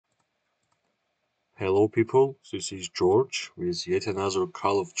Hello people, this is George with yet another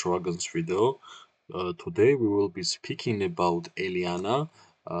Call of Dragons video. Today we will be speaking about Eliana,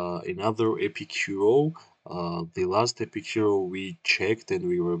 another epic hero. The last epic hero we checked and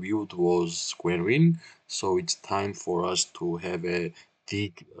we reviewed was Gwenrin, so it's time for us to have a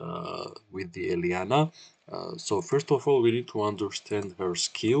dig with the Eliana. So first of all, we need to understand her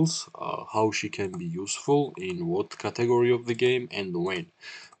skills, how she can be useful in what category of the game and when.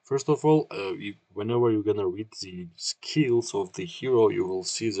 First of all, whenever you're gonna read the skills of the hero, you will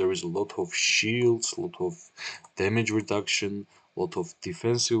see there is a lot of shields, a lot of damage reduction, a lot of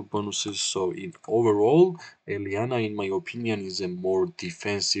defensive bonuses. So in overall, Eliana, in my opinion, is a more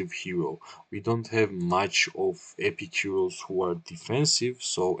defensive hero. We don't have much of epic heroes who are defensive,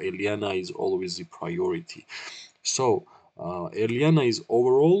 so Eliana is always the priority. So, Eliana is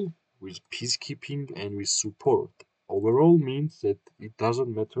overall with peacekeeping and with support. Overall means that it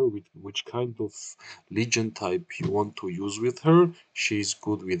doesn't matter which kind of legion type you want to use with her, she's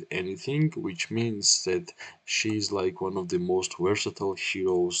good with anything, which means that she's like one of the most versatile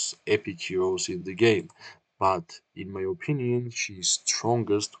heroes, epic heroes in the game. But in my opinion, she's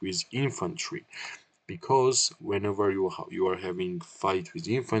strongest with infantry because whenever you are having fight with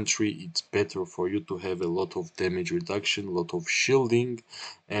infantry, it's better for you to have a lot of damage reduction, a lot of shielding,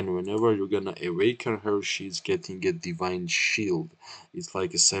 and whenever you're gonna awaken her, she's getting a divine shield. It's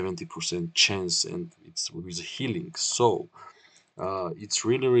like a 70% chance, and it's with healing. So it's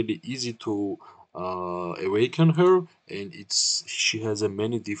really easy to awaken her, and it's she has a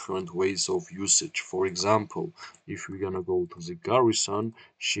many different ways of usage. For example, if we're gonna go to the garrison,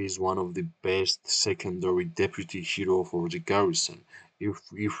 she's one of the best secondary deputy hero for the garrison.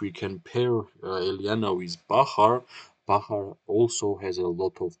 If we compare Eliana with Bahar, Bahar also has a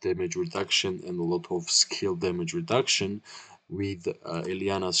lot of damage reduction and a lot of skill damage reduction. With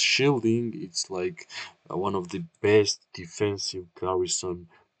Eliana's shielding, it's like one of the best defensive garrison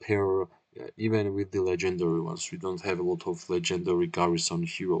pair, even with the legendary ones. We don't have a lot of legendary garrison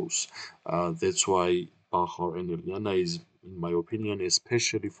heroes. That's why Bahar and Eliana is, in my opinion,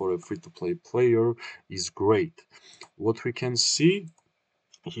 especially for a free-to-play player, is great. What we can see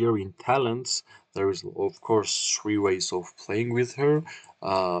here in talents, there is of course three ways of playing with her.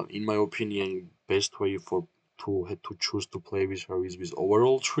 In my opinion, best way for to choose to play with her is with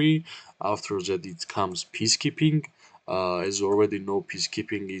overall tree. After that, it comes peacekeeping. As you already know,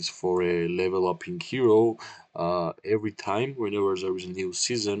 peacekeeping is for a level upping hero. Every time, whenever there is a new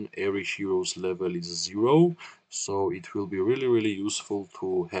season, every hero's level is 0. So it will be really useful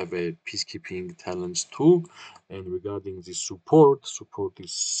to have a peacekeeping talents too. And regarding the support, support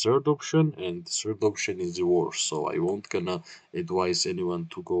is third option, and third option is the worst. So I won't gonna advise anyone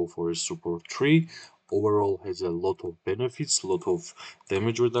to go for a support tree. Overall has a lot of benefits, lot of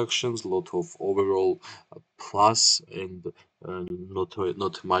damage reductions, lot of overall plus, and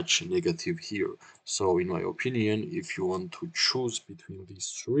not much negative here. So in my opinion, if you want to choose between these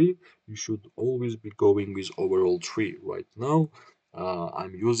three, you should always be going with overall tree. Right now,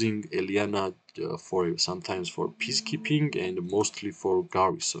 I'm using Eliana for sometimes for peacekeeping and mostly for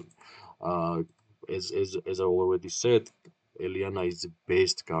garrison. Uh, as I already said, Eliana is the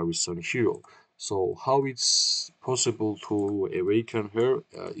best garrison hero. So how it's possible to awaken her?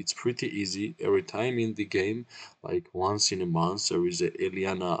 It's pretty easy. Every time in the game, like once in a month, there is a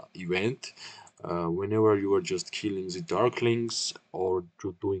Eliana event. Whenever you are just killing the darklings or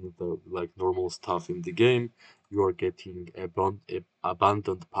doing the like normal stuff in the game, you are getting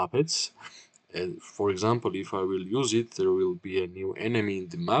abandoned puppets. And for example, if I will use it, there will be a new enemy in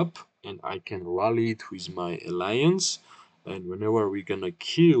the map, and I can rally it with my alliance. And whenever we're gonna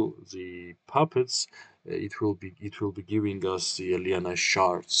kill the puppets, it will be giving us the Eliana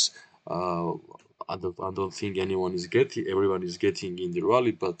shards. Uh, I don't think everyone is getting in the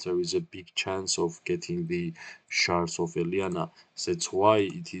rally, but there is a big chance of getting the shards of Eliana. That's why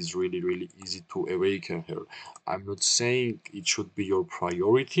it is really easy to awaken her. I'm not saying it should be your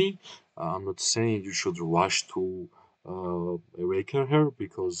priority. I'm not saying you should rush to awaken her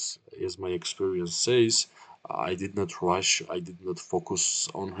because, as my experience says, I did not rush. I did not focus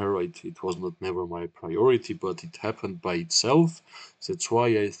on her. It was not never my priority, but it happened by itself. That's why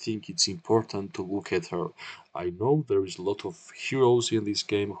I think it's important to look at her. I know there is a lot of heroes in this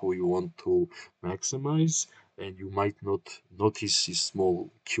game who you want to maximize, and you might not notice this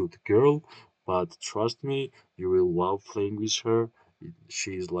small cute girl, but trust me, you will love playing with her.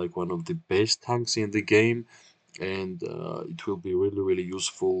 She is like one of the best tanks in the game, and it will be really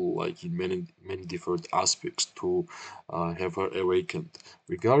useful, like in many different aspects, to have her awakened.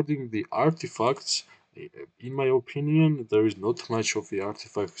 Regarding the artifacts, In my opinion, there is not much of the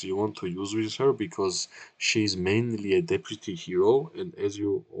artifacts you want to use with her because she's mainly a deputy hero, and as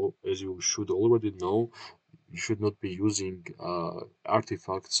you should already know, you should not be using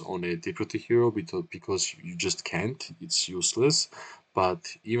artifacts on a deputy hero because you just can't. It's useless. But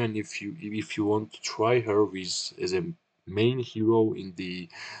even if you want to try her with as a main hero in the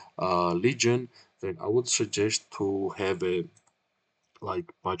Legion, then I would suggest to have a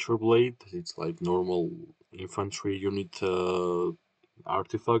like Butcher Blade. It's like normal infantry unit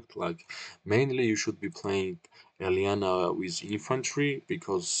artifact. Like mainly you should be playing Eliana with infantry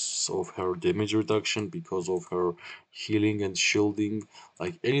because of her damage reduction, because of her healing and shielding.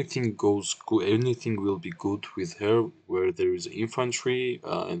 Like anything goes good, anything will be good with her where there is infantry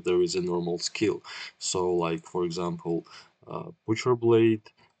and there is a normal skill. So like for example, Butcher Blade.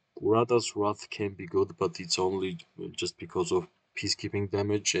 Urata's Wrath can be good, but it's only just because of peacekeeping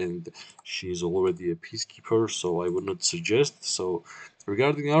damage, and she's already a peacekeeper, so I would not suggest. So,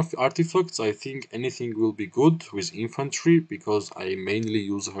 regarding artifacts, I think anything will be good with infantry because I mainly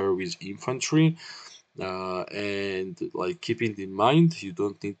use her with infantry. And like keeping in mind, you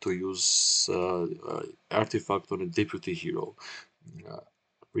don't need to use artifact on a deputy hero. Uh,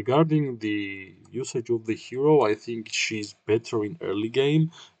 Regarding the usage of the hero, I think she's better in early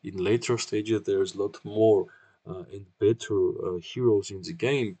game. In later stages, there's a lot more and better heroes in the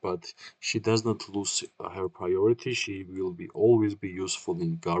game, but she does not lose her priority. She will be always be useful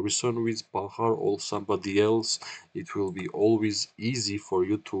in garrison with Bahar or somebody else. It will be always easy for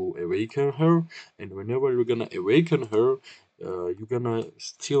you to awaken her, and whenever you're gonna awaken her, you're gonna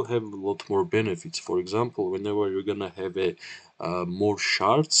still have a lot more benefits. For example, whenever you're gonna have a more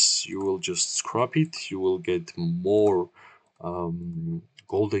shards, you will just scrap it. You will get more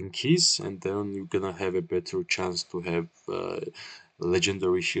golden keys, and then you're gonna have a better chance to have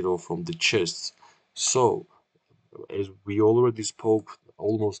legendary hero from the chests. So, as we already spoke,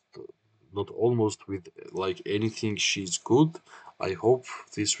 almost not almost with like anything, she's good. I hope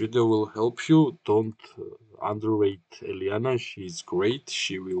this video will help you. Don't underrate Eliana. She's great.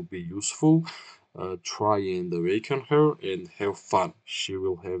 She will be useful. Try and awaken her and have fun. She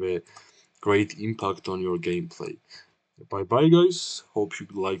will have a great impact on your gameplay. Bye bye, guys. Hope you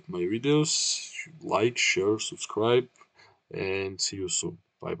liked my videos. Like, share, subscribe, and see you soon.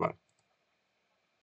 Bye bye.